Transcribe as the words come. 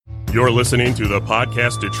You're listening to the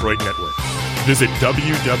Podcast Detroit Network. Visit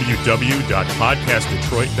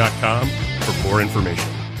www.podcastdetroit.com for more information.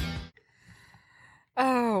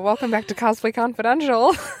 Oh, welcome back to Cosplay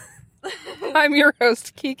Confidential. I'm your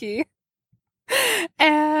host, Kiki.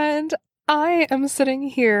 And I am sitting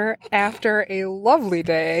here after a lovely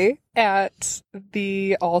day at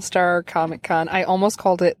the All-Star Comic Con. I almost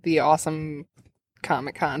called it the Awesome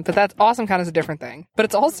Comic Con, but that's Awesome Con is a different thing. But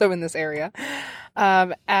it's also in this area.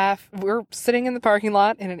 We're sitting in the parking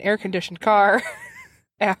lot in an air-conditioned car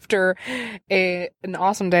after an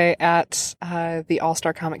awesome day at the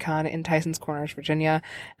All-Star Comic Con in Tysons Corners, Virginia.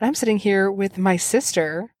 And I'm sitting here with my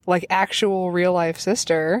sister, like actual real-life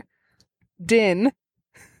sister, Din.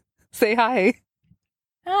 Say hi.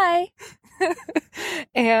 Hi.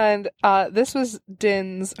 And this was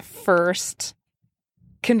Din's first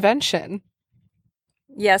convention.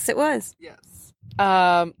 Yes, it was. Yes.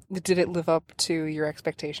 Did it live up to your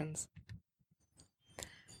expectations?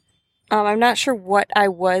 I'm not sure what I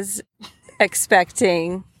was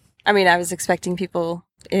expecting. I mean, I was expecting people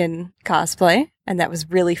in cosplay, and that was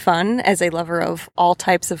really fun as a lover of all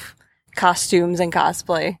types of costumes and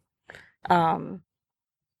cosplay.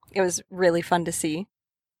 It was really fun to see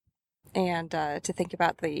and to think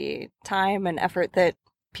about the time and effort that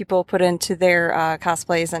people put into their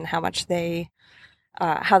cosplays and how much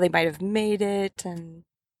how they might have made it, and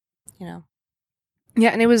Yeah,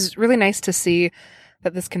 and it was really nice to see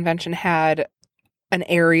that this convention had an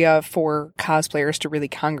area for cosplayers to really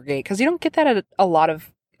congregate, because you don't get that at a lot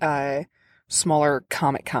of smaller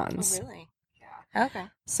Comic Cons. Oh, really? Yeah. Okay.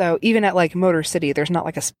 So even at like Motor City, there's not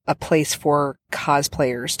like a place for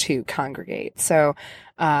cosplayers to congregate. So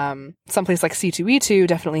someplace like C2E2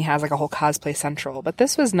 definitely has like a whole cosplay central, but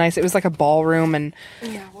this was nice. It was like a ballroom, and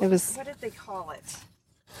yeah, it was. What did they call it?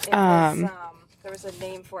 It was, there was a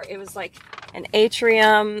name for it. It was like an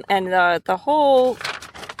atrium, and the whole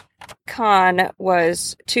con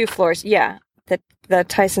was 2 floors. Yeah, the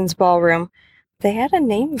Tysons Ballroom. They had a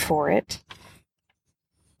name for it.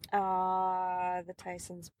 The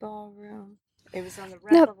Tysons Ballroom. It was on the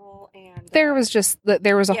red level, and there was just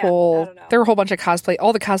there was a whole a whole bunch of cosplay.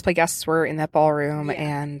 All the cosplay guests were in that ballroom,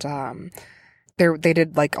 and they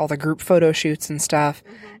did like all the group photo shoots and stuff.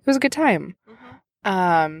 Mm-hmm. It was a good time.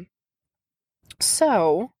 Mm-hmm.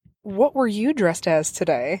 So what were you dressed as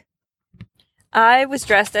today? I was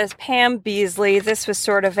dressed as Pam Beasley. This was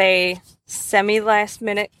sort of a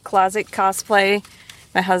semi-last-minute closet cosplay.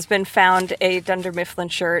 My husband found a Dunder Mifflin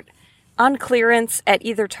shirt on clearance at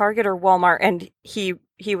either Target or Walmart, and he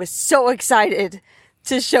was so excited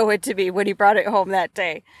to show it to me when he brought it home that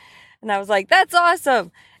day. And I was like, that's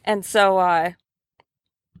awesome! And so, and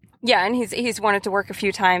he's wanted to work a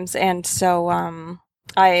few times, and so,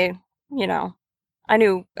 I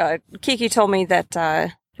knew, Kiki told me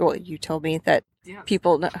that, you told me that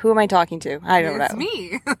people know, who am I talking to? I don't know. It's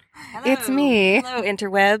me. It's me. Hello,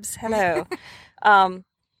 interwebs. Hello.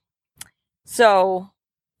 So,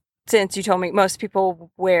 since you told me most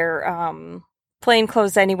people wear plain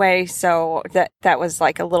clothes anyway, so that was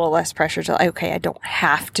like a little less pressure to, okay, I don't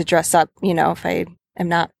have to dress up, if I am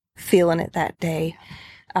not feeling it that day.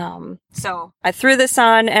 So I threw this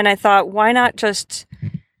on, and I thought, why not just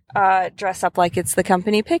dress up like it's the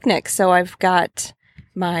company picnic? So I've got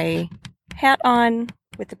my hat on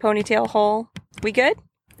with the ponytail hole. We good?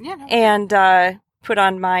 Yeah. No, and put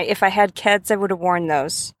on my, if I had kids, I would have worn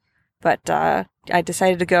those. But I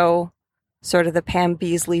decided to go sort of the Pam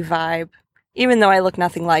Beasley vibe, even though I look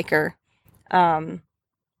nothing like her. And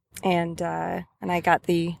I got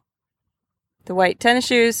the white tennis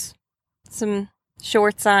shoes, some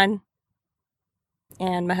shorts on,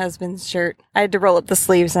 and my husband's shirt. I had to roll up the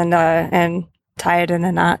sleeves and tie it in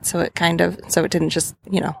a knot so it didn't just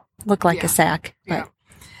look like a sack. Yeah.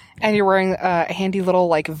 And you're wearing a handy little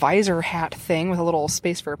like visor hat thing with a little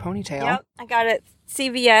space for a ponytail. Yep, I got it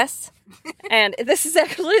CVS, and this is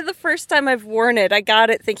actually the first time I've worn it. I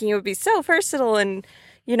got it thinking it would be so versatile, and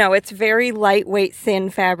it's very lightweight,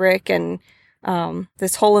 thin fabric, and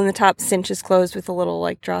this hole in the top cinches closed with a little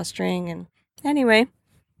like drawstring. And anyway,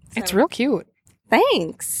 it's real cute.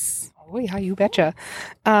 Thanks. Oh yeah, you betcha.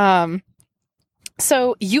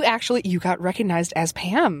 So you got recognized as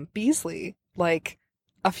Pam Beasley like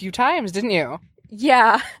a few times, didn't you?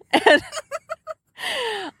 Yeah. And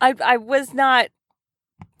I was not.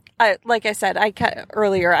 Like I said,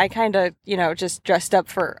 earlier, I kind of, just dressed up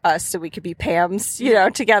for us so we could be Pams,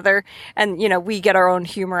 together. And, we get our own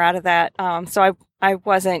humor out of that. So I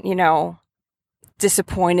wasn't,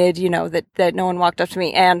 disappointed, that no one walked up to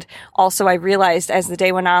me. And also I realized as the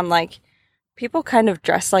day went on, like, people kind of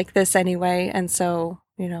dress like this anyway. And so,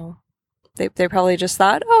 They probably just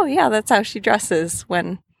thought, oh yeah, that's how she dresses,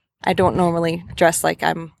 when I don't normally dress like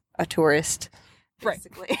I'm a tourist,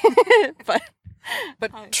 basically. Right.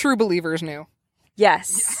 but true believers knew.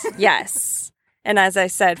 Yes, yes. And as I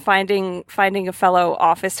said, finding a fellow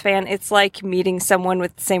Office fan, it's like meeting someone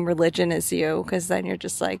with the same religion as you, because then you're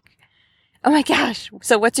just like, oh my gosh,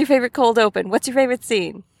 so what's your favorite cold open? What's your favorite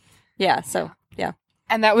scene? Yeah, so, yeah.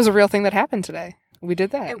 And that was a real thing that happened today. We did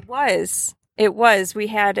that. It was. We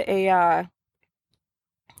had a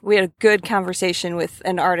good conversation with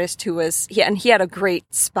an artist who was, and he had a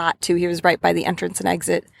great spot too. He was right by the entrance and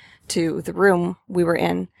exit to the room we were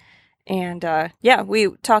in. And, we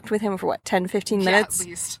talked with him for 10, 15 minutes? Yeah, at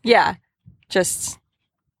least. Yeah. Just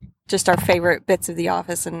our favorite bits of The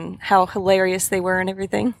Office and how hilarious they were and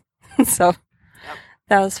everything. So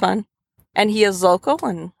that was fun. And he is local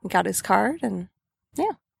and got his card, and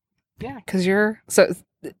yeah. Yeah, because you're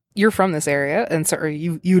from this area, and so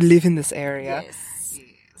you live in this area.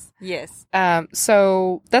 Yes.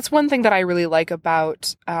 So that's one thing that I really like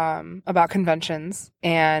about conventions,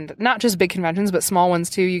 and not just big conventions, but small ones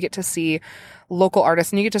too. You get to see local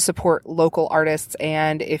artists, and you get to support local artists.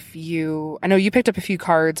 And I know you picked up a few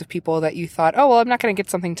cards of people that you thought, oh, well, I'm not going to get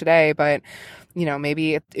something today, but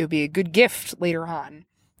maybe it would be a good gift later on.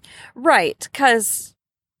 Right. Because,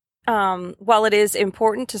 while it is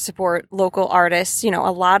important to support local artists, a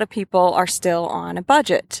lot of people are still on a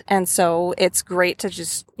budget. And so it's great to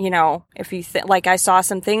just, if you like, I saw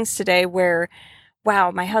some things today where,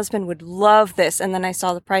 wow, my husband would love this. And then I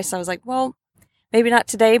saw the price. I was like, well, maybe not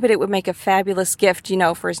today, but it would make a fabulous gift,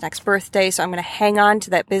 for his next birthday. So I'm going to hang on to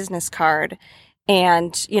that business card.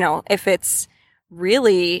 And, if it's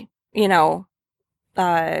really,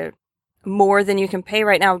 more than you can pay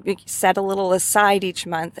right now, set a little aside each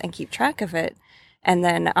month and keep track of it, and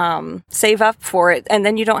then save up for it. And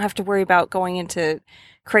then you don't have to worry about going into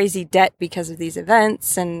crazy debt because of these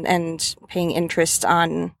events and paying interest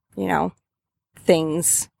on,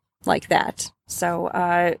 things like that. So,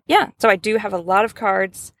 so I do have a lot of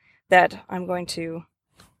cards that I'm going to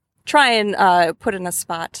try and put in a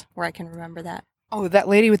spot where I can remember that. Oh, that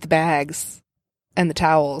lady with the bags and the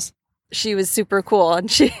towels. She was super cool,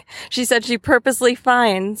 and she said she purposely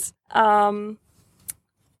finds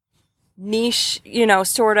niche,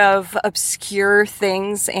 sort of obscure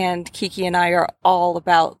things, and Kiki and I are all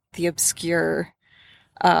about the obscure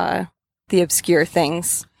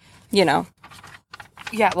things, Yeah,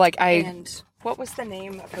 like And what was the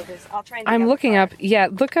name of this? I'll try and I'm looking up. Yeah,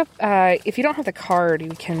 look up. If you don't have the card,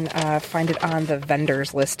 you can find it on the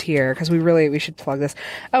vendors list here, because we should plug this.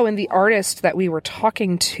 Oh, and the artist that we were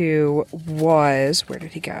talking to was, where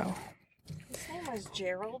did he go? His name was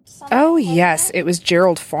Gerald something. Oh, yes, it was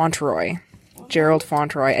Gerald Fauntleroy. Gerald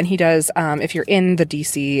Fauntleroy, and he does. If you're in the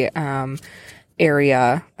DC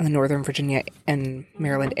area, in the Northern Virginia and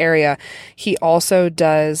Maryland area, he also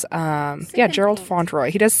does Gerald Fauntleroy.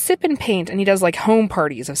 He does sip and paint, and he does like home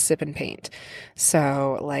parties of sip and paint.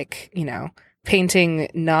 So like, painting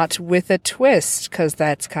not with a twist, because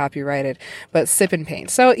that's copyrighted, but sip and paint.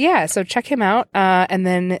 So yeah, so check him out. And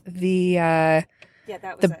then that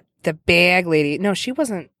was the bag lady. No, she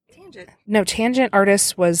wasn't. Tangent. No, Tangent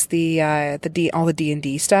Artists was all the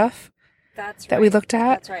D&D stuff. That's right. That we looked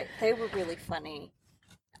at. That's right. They were really funny.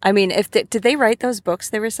 I mean, did they write those books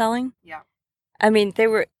they were selling? Yeah. I mean, they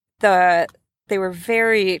were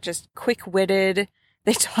very just quick-witted.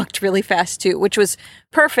 They talked really fast too, which was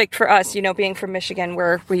perfect for us, being from Michigan,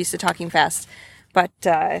 where we're used to talking fast. But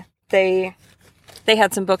they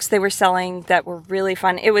had some books they were selling that were really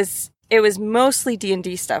fun. It was mostly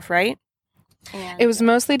D&D stuff, right? It was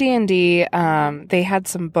mostly D&D. They had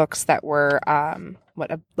some books that were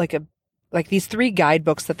like these 3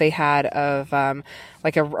 guidebooks that they had of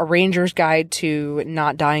like a ranger's guide to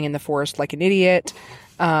not dying in the forest like an idiot.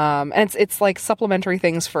 And it's like supplementary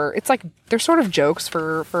things it's like they're sort of jokes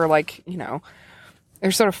for like,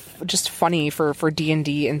 they're sort of just funny for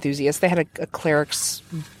D&D enthusiasts. They had a cleric's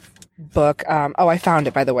book. I found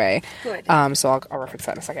it, by the way. Good. So I'll reference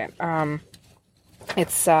that in a second.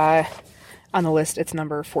 It's on the list. It's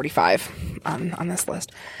number 45 on this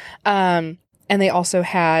list. And they also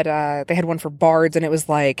had one for bards, and it was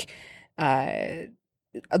like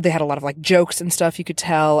they had a lot of like jokes and stuff you could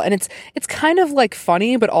tell, and it's kind of like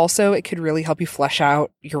funny, but also it could really help you flesh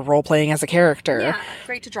out your role playing as a character. Yeah,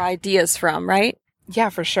 great to draw ideas from, right? Yeah,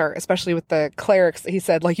 for sure. Especially with the clerics, he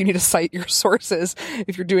said like you need to cite your sources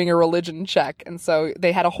if you're doing a religion check, and so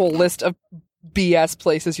they had a whole list of BS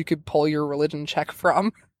places you could pull your religion check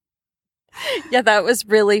from. Yeah, that was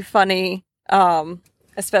really funny.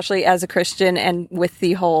 Especially as a Christian, and with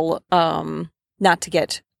the whole not to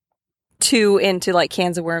get too into like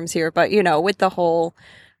cans of worms here, but with the whole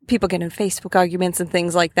people getting in Facebook arguments and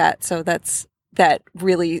things like that. So that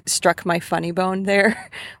really struck my funny bone there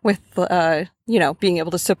with, being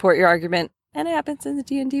able to support your argument. And it happens in the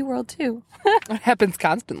D&D world too. It happens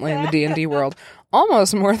constantly in the D&D world,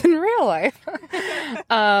 almost more than real life.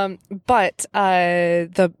 But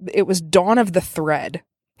it was Dawn of the Thread.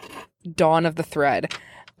 Dawn of the Thread.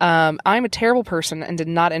 I'm a terrible person and did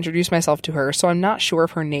not introduce myself to her, so I'm not sure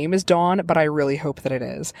if her name is Dawn, but I really hope that it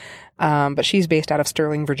is. But she's based out of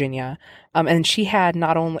Sterling, Virginia. And she had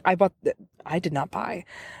not only,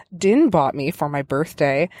 Din bought me for my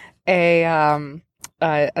birthday a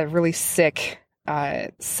really sick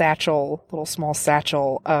satchel, little small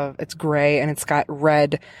satchel it's gray and it's got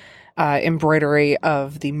red embroidery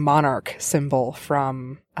of the monarch symbol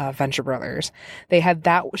from Venture Brothers. She had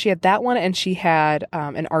that one, and she had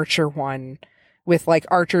an Archer one with like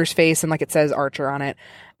Archer's face and like it says Archer on it.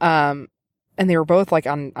 And they were both like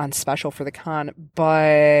on special for the con,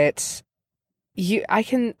 but I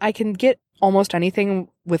can get almost anything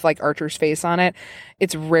with like Archer's face on it.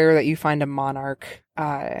 It's rare that you find a monarch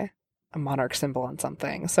symbol on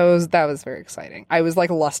something. So that was very exciting. I was like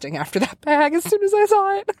lusting after that bag as soon as I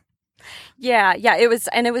saw it. Yeah, it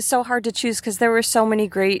was so hard to choose because there were so many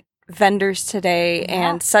great vendors today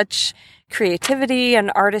and such creativity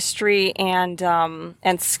and artistry and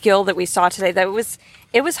skill that we saw today that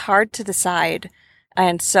it was hard to decide.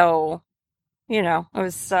 And so, I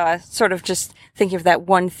was sort of just thinking of that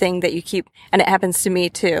one thing that you keep, and it happens to me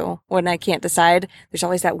too, when I can't decide. There's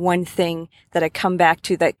always that one thing that I come back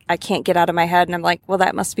to that I can't get out of my head, and I'm like, well,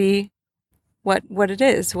 that must be what it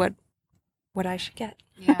is, what I should get.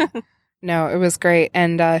 Yeah. No, it was great.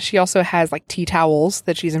 And she also has like tea towels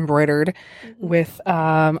that she's embroidered with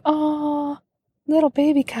little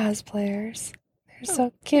baby cosplayers. They're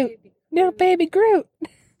so cute. Little baby Groot.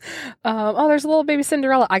 There's a little baby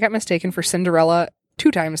Cinderella. I got mistaken for Cinderella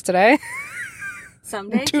 2 times today.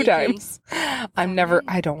 Someday. 2 times. I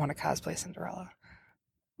don't want to cosplay Cinderella.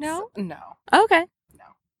 No? No. Okay.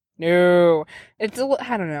 No. It's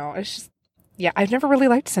I don't know. It's just, I've never really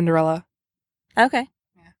liked Cinderella. Okay.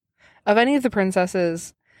 Of any of the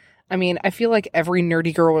princesses, I mean, I feel like every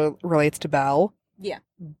nerdy girl relates to Belle. Yeah.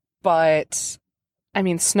 But, I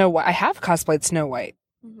mean, Snow White. I have cosplayed Snow White.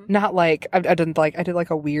 Mm-hmm. Not like, I did like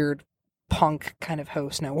a weird punk kind of ho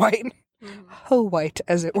Snow White. Mm-hmm. Ho White,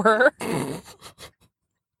 as it were.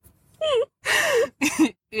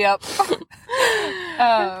 Yep.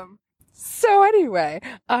 So anyway,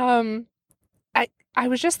 I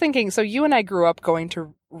was just thinking, so you and I grew up going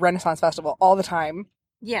to Renaissance Festival all the time.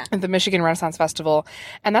 Yeah. The Michigan Renaissance Festival.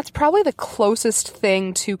 And that's probably the closest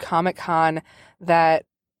thing to Comic-Con that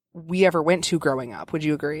we ever went to growing up. Would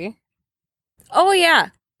you agree? Oh, yeah.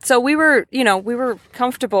 So we were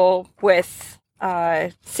comfortable with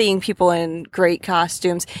seeing people in great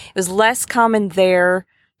costumes. It was less common there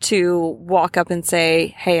to walk up and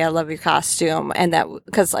say, hey, I love your costume. And that,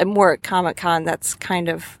 because I'm more at Comic-Con, that's kind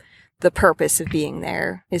of the purpose of being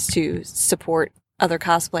there, is to support other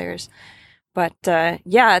cosplayers. But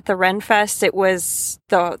at the Ren Fest, it was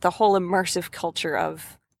the whole immersive culture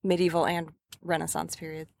of medieval and Renaissance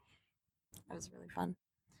period. That was really fun.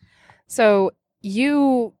 So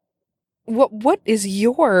what is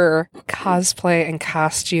your cosplay and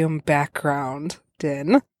costume background,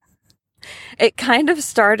 Din? It kind of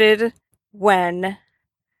started when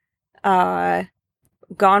Gone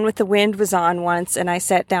with the Wind was on once, and I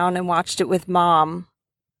sat down and watched it with Mom.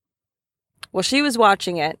 Well, she was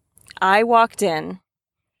watching it. I walked in,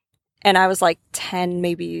 and I was like 10,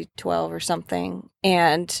 maybe 12 or something,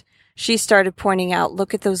 and she started pointing out,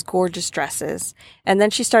 look at those gorgeous dresses. And then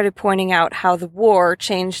she started pointing out how the war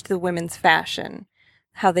changed the women's fashion,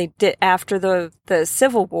 how they did after the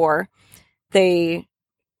Civil War, the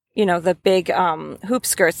big hoop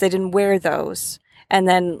skirts, they didn't wear those. And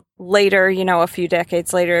then later, a few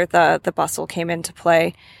decades later, the bustle came into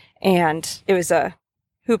play, and it was a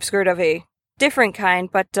hoop skirt of a different kind,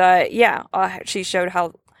 but she showed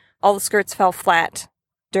how all the skirts fell flat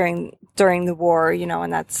during the war,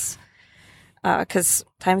 and that's because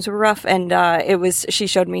times were rough, and she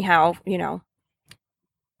showed me how,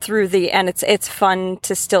 through the, and it's fun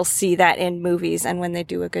to still see that in movies, and when they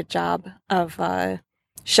do a good job of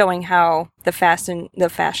showing how the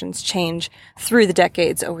fashions change through the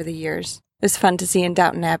decades over the years. It's fun to see in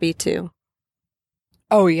Downton Abbey too.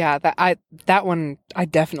 Oh yeah, that one I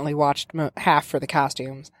definitely watched half for the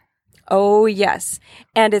costumes. Oh yes,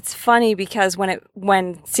 and it's funny because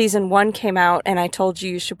when season 1 came out and I told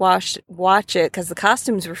you should watch it because the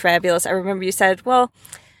costumes were fabulous. I remember you said, "Well,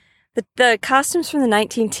 the costumes from the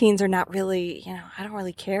 19 teens are not really, I don't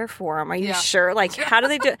really care for them. Are you sure? Like, how do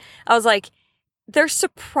they do it? I was like, they're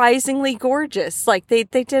surprisingly gorgeous. Like, they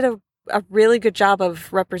did a really good job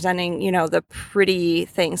of representing, the pretty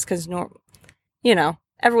things because,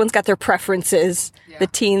 everyone's got their preferences. Yeah. The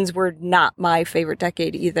teens were not my favorite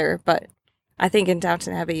decade either, but I think in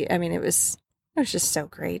Downton Abbey, I mean, it was just so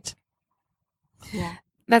great. Yeah.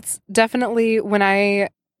 That's definitely when I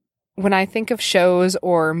think of shows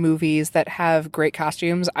or movies that have great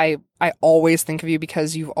costumes, I always think of you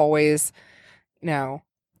because you've always,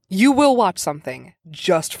 you will watch something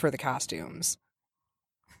just for the costumes.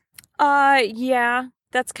 Yeah.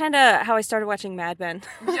 That's kind of how I started watching Mad Men.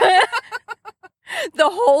 Yeah. The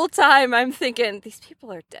whole time I'm thinking, these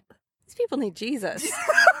people are dead. These people need Jesus.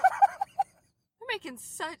 They're making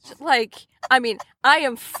such, I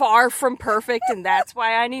am far from perfect and that's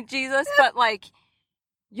why I need Jesus, but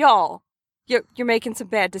y'all, you're making some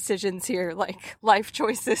bad decisions here, like life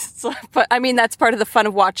choices. But I mean, that's part of the fun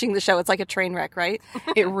of watching the show. It's like a train wreck, right?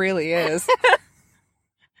 It really is.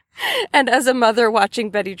 And as a mother watching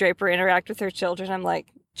Betty Draper interact with her children, I'm like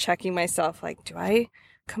checking myself, like, do I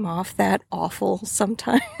come off that awful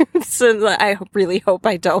sometimes? And I really hope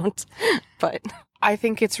I don't. But I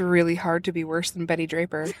think it's really hard to be worse than Betty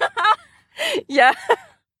Draper. Yeah,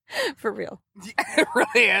 for real. It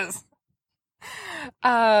really is.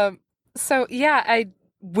 So yeah,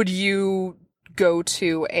 would you go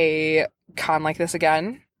to a con like this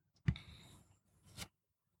again?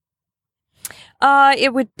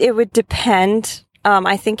 It would depend.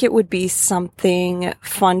 I think it would be something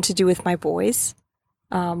fun to do with my boys.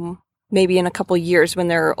 Maybe in a couple years when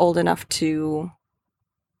they're old enough to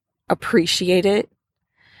appreciate it.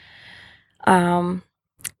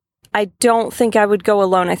 I don't think I would go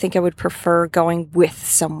alone. I think I would prefer going with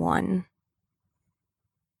someone.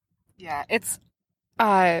 Yeah, it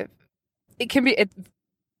can be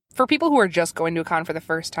for people who are just going to a con for the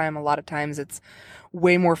first time. A lot of times, it's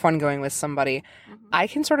way more fun going with somebody. Mm-hmm. I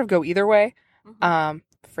can sort of go either way. Mm-hmm.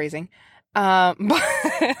 Phrasing, but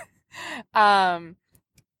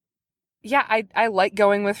yeah, I like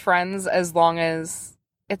going with friends as long as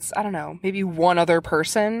it's, I don't know, maybe one other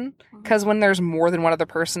person. Because when there's more than one other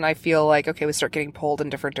person, I feel like, okay, we start getting pulled in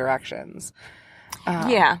different directions.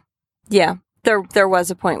 Yeah. There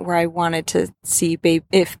was a point where I wanted to see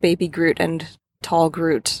if Baby Groot and Tall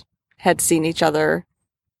Groot had seen each other.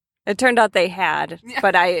 It turned out they had,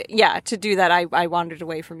 but to do that, I wandered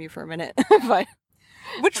away from you for a minute, but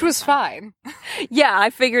which was fine. Yeah,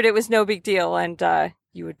 I figured it was no big deal, and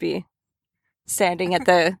you would be standing at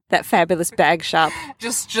that fabulous bag shop,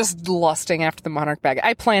 just lusting after the Monarch bag.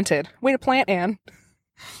 I planted. Way to plant, Anne.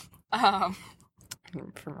 From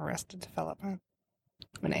Arrested Development.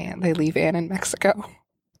 When Anne, they leave Anne in Mexico.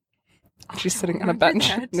 She's sitting on a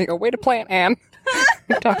bench. And they go, way to plant, Anne.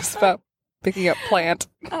 He talks about picking up plant.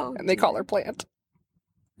 Oh, and they call her Plant.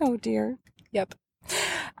 Oh, dear. Yep.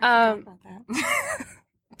 I forgot about that.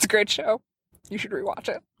 It's a great show. You should rewatch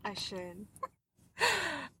it. I should.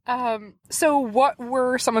 So what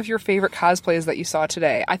were some of your favorite cosplays that you saw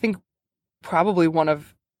today? I think probably one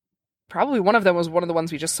of them was one of the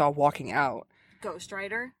ones we just saw walking out. Ghost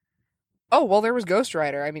Rider? Oh, well, there was Ghost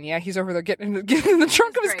Rider. I mean, yeah, he's over there getting in the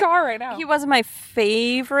trunk of his car right now. He wasn't my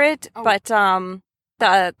favorite, but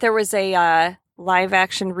there was a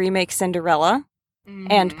live-action remake Cinderella,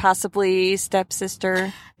 and possibly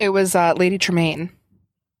Stepsister. It was Lady Tremaine.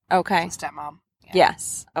 Okay. Stepmom. Yeah.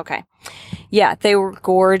 Yes. Okay. Yeah, they were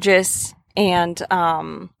gorgeous. And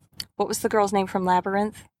what was the girl's name from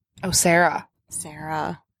Labyrinth? Oh, Sarah.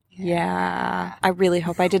 Sarah. Yeah. I really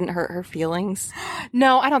hope I didn't hurt her feelings.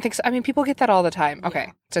 No, I don't think so. I mean, people get that all the time.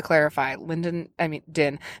 Okay, to clarify,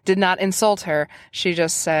 Din did not insult her. She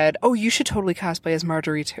just said, oh, you should totally cosplay as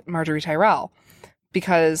Marjorie Tyrell.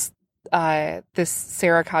 Because this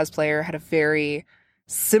Sarah cosplayer had a very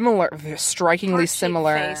strikingly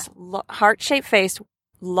similar... heart-shaped face,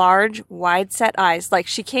 large, wide-set eyes. Like,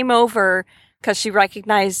 she came over because she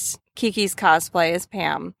recognized Kiki's cosplay as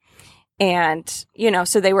Pam. And,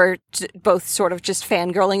 so they were both sort of just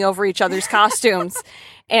fangirling over each other's costumes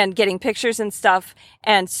and getting pictures and stuff.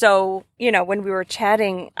 And so, when we were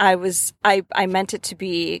chatting, I meant it to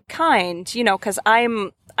be kind, because I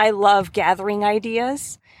love gathering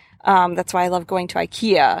ideas. That's why I love going to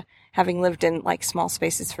IKEA, having lived in small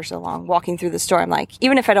spaces for so long. Walking through the store, I'm like,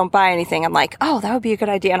 even if I don't buy anything, I'm like, oh, that would be a good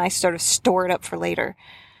idea. And I sort of store it up for later.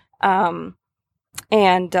 So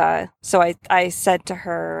I said to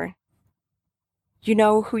her,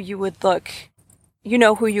 who you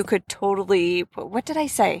could totally, what did I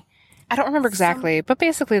say? I don't remember exactly, but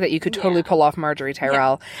basically that you could totally pull off Marjorie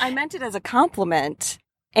Tyrell. Yeah, I meant it as a compliment.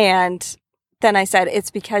 And then I said,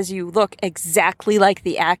 it's because you look exactly like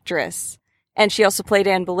the actress. And she also played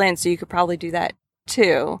Anne Boleyn, so you could probably do that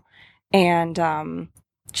too. And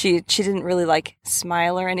she didn't really like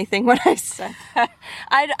smile or anything when I said that.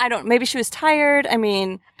 I don't, maybe she was tired. I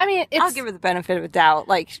mean, I'll give her the benefit of the doubt,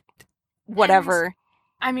 like whatever.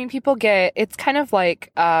 People it's kind of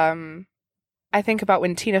like, I think about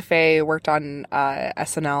when Tina Fey worked on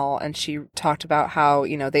SNL and she talked about how,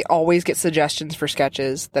 they always get suggestions for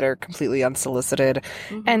sketches that are completely unsolicited.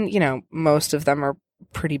 Mm-hmm. And, most of them are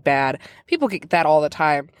pretty bad. People get that all the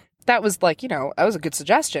time. That was like, that was a good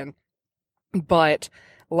suggestion. But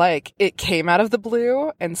like it came out of the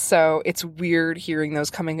blue. And so it's weird hearing those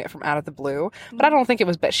coming from out of the blue. But I don't think it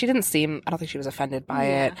was, I don't think she was offended by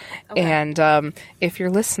it. Okay. And if you're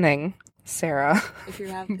listening, Sarah, if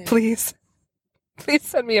you're out there, please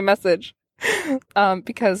send me a message,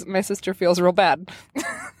 because my sister feels real bad.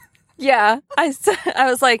 Yeah, I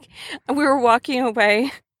was like, we were walking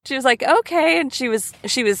away. She was like, okay, and she was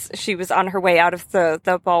on her way out of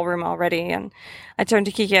the ballroom already. And I turned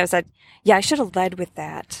to Kiki. I said, yeah, I should have led with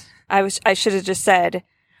that. I should have just said,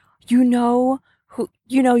 you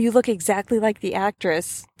look exactly like the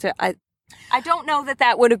actress. I don't know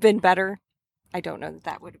that would have been better. I don't know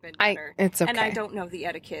that would have been better. It's okay, and I don't know the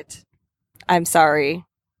etiquette. I'm sorry.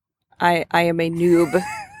 I am a noob,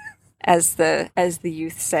 as the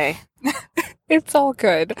youth say. It's all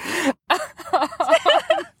good.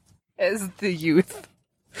 As the youth.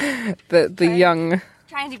 The young.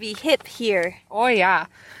 Trying to be hip here. Oh yeah.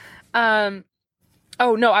 Oh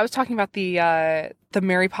no, I was talking about the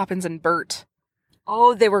Mary Poppins and Bert.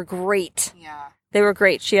 Oh, they were great. Yeah. They were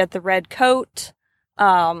great. She had the red coat.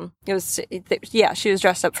 She was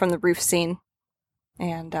dressed up from the roof scene.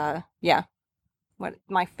 And what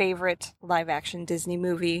my favorite live action Disney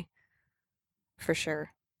movie for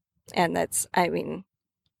sure. And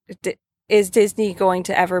is Disney going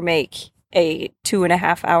to ever make a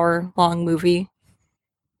 2.5 hour long movie?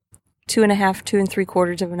 2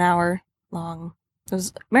 3/4 of an hour long.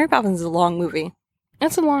 Mary Poppins is a long movie.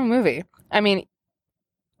 It's a long movie. And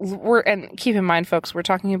keep in mind, folks, we're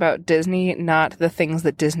talking about Disney, not the things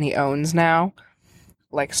that Disney owns now,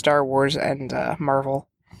 like Star Wars and Marvel.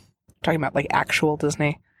 Talking about like actual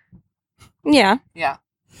Disney. Yeah. Yeah.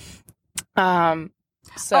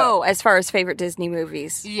 As far as favorite Disney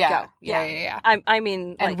movies. Yeah. Go. Yeah.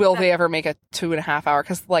 And will they ever make a 2.5 hour?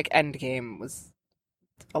 Because like Endgame was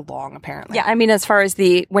a long, apparently. Yeah. As far as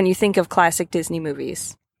when you think of classic Disney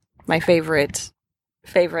movies, my favorite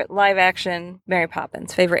live action, Mary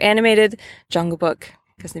Poppins. Favorite animated, Jungle Book,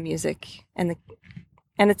 because the music and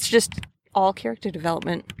it's just all character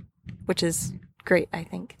development, which is great, I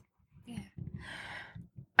think.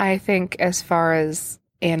 I think as far as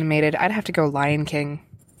animated, I'd have to go Lion King.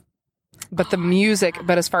 But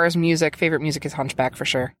as far as music, favorite music is Hunchback for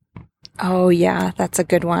sure. Oh yeah, that's a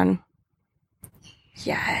good one.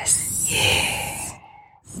 Yes.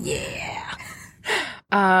 Yeah.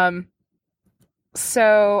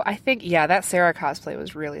 So I think, that Sarah cosplay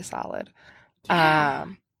was really solid. Yeah.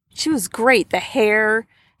 She was great. The hair,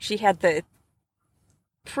 she had the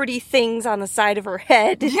pretty things on the side of her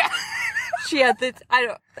head. Yeah. She had the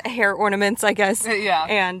hair ornaments, I guess. Yeah.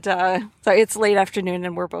 And so it's late afternoon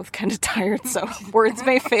and we're both kind of tired, so words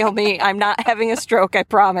may fail me. I'm not having a stroke, I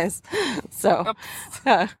promise. So,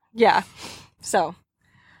 yeah. So.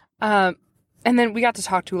 And then we got to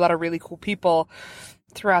talk to a lot of really cool people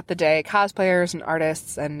throughout the day, cosplayers and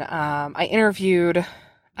artists. And I interviewed 2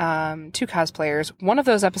 cosplayers. One of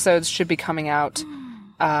those episodes should be coming out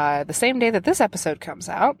the same day that this episode comes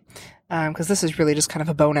out, because this is really just kind of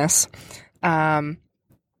a bonus. I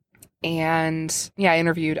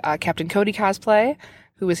interviewed Captain Cody Cosplay,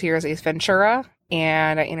 who was here as Ace Ventura,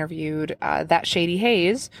 and I interviewed That Shady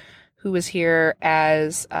Haze, who was here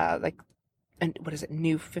as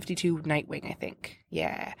New 52 Nightwing, I think.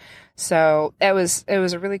 Yeah. So it was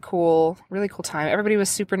a really cool time. Everybody was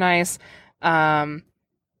super nice. I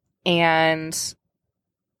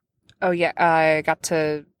got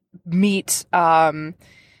to meet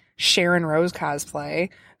Sharon Rose Cosplay,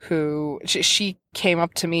 who she came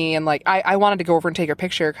up to me and like I wanted to go over and take her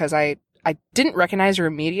picture because I didn't recognize her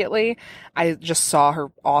immediately. I just saw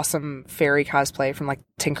her awesome fairy cosplay from like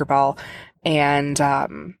Tinkerbell, and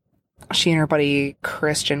she and her buddy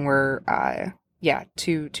Christian were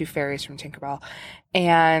two fairies from Tinkerbell,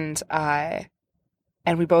 and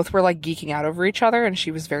we both were like geeking out over each other, and she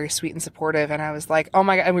was very sweet and supportive. And I was like, oh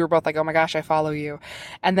my God. And we were both like, oh my gosh, I follow you.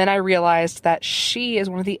 And then I realized that she is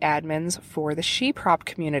one of the admins for the She Prop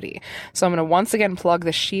community. So I'm going to once again plug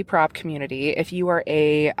the She Prop community. If you are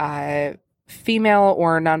a female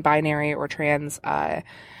or non-binary or trans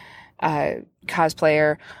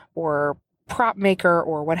cosplayer or prop maker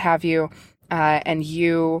or what have you, and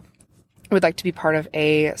you would like to be part of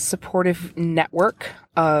a supportive network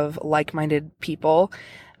of like-minded people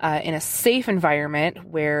in a safe environment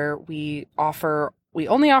where we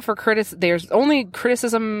only offer there's only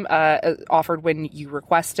criticism offered when you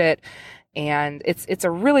request it, and it's a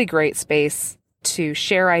really great space to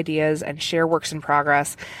share ideas and share works in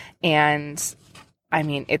progress. And I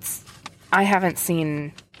mean, I haven't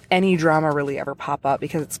seen any drama really ever pop up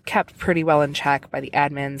because it's kept pretty well in check by the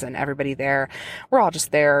admins and everybody there. We're all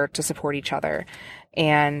just there to support each other.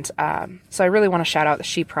 And so I really want to shout out the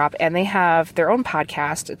She Prop, and they have their own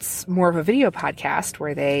podcast. It's more of a video podcast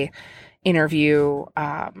where they interview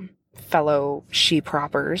fellow She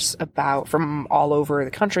Proppers from all over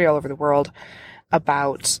the country, all over the world,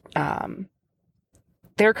 about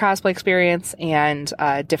their cosplay experience and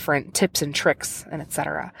different tips and tricks and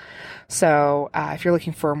etc. So if you're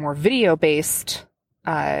looking for a more video-based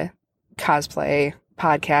cosplay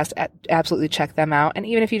podcast, absolutely check them out. And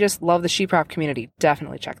even if you just love the She Prop community,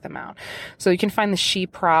 definitely check them out. So you can find the She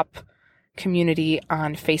Prop community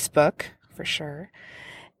on Facebook for sure.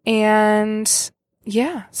 And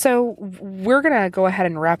yeah, so we're going to go ahead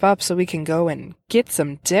and wrap up so we can go and get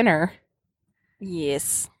some dinner.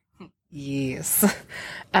 Yes. Yes.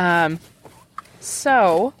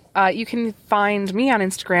 So you can find me on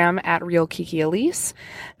Instagram at RealKikiElise.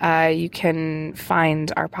 You can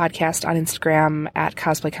find our podcast on Instagram at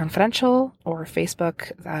Cosplay Confidential or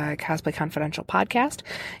Facebook, Cosplay Confidential Podcast.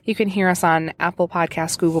 You can hear us on Apple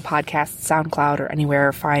Podcasts, Google Podcasts, SoundCloud, or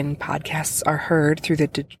anywhere fine podcasts are heard through the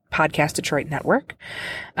Podcast Detroit Network.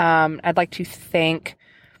 I'd like to thank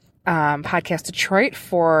Podcast Detroit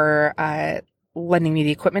for lending me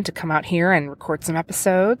the equipment to come out here and record some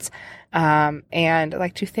episodes. And I'd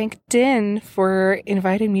like to thank Din for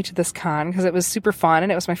inviting me to this con because it was super fun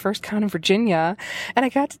and it was my first con in Virginia and I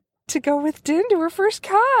got to go with Din to her first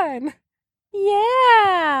con.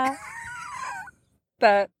 Yeah.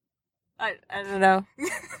 I don't know.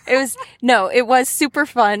 It was super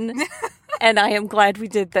fun and I am glad we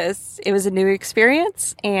did this. It was a new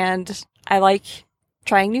experience and I like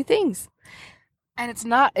trying new things. And it's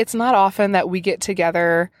not often that we get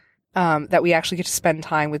together, that we actually get to spend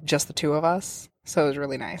time with just the two of us. So it was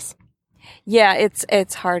really nice. Yeah,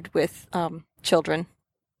 it's hard with children.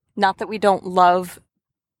 Not that we don't love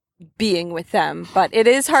being with them, but it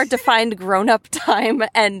is hard to find grown-up time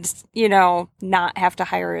and, not have to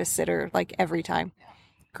hire a sitter like every time.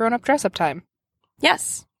 Grown-up dress-up time.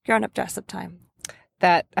 Yes, grown-up dress-up time.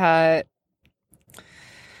 That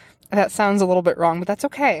sounds a little bit wrong, but that's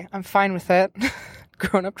okay. I'm fine with it.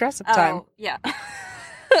 Grown-up dress-up time. Oh, yeah.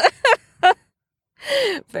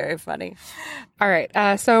 Very funny. All right.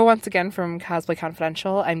 So once again, from Cosplay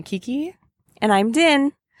Confidential, I'm Kiki. And I'm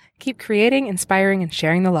Din. Keep creating, inspiring, and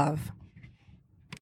sharing the love.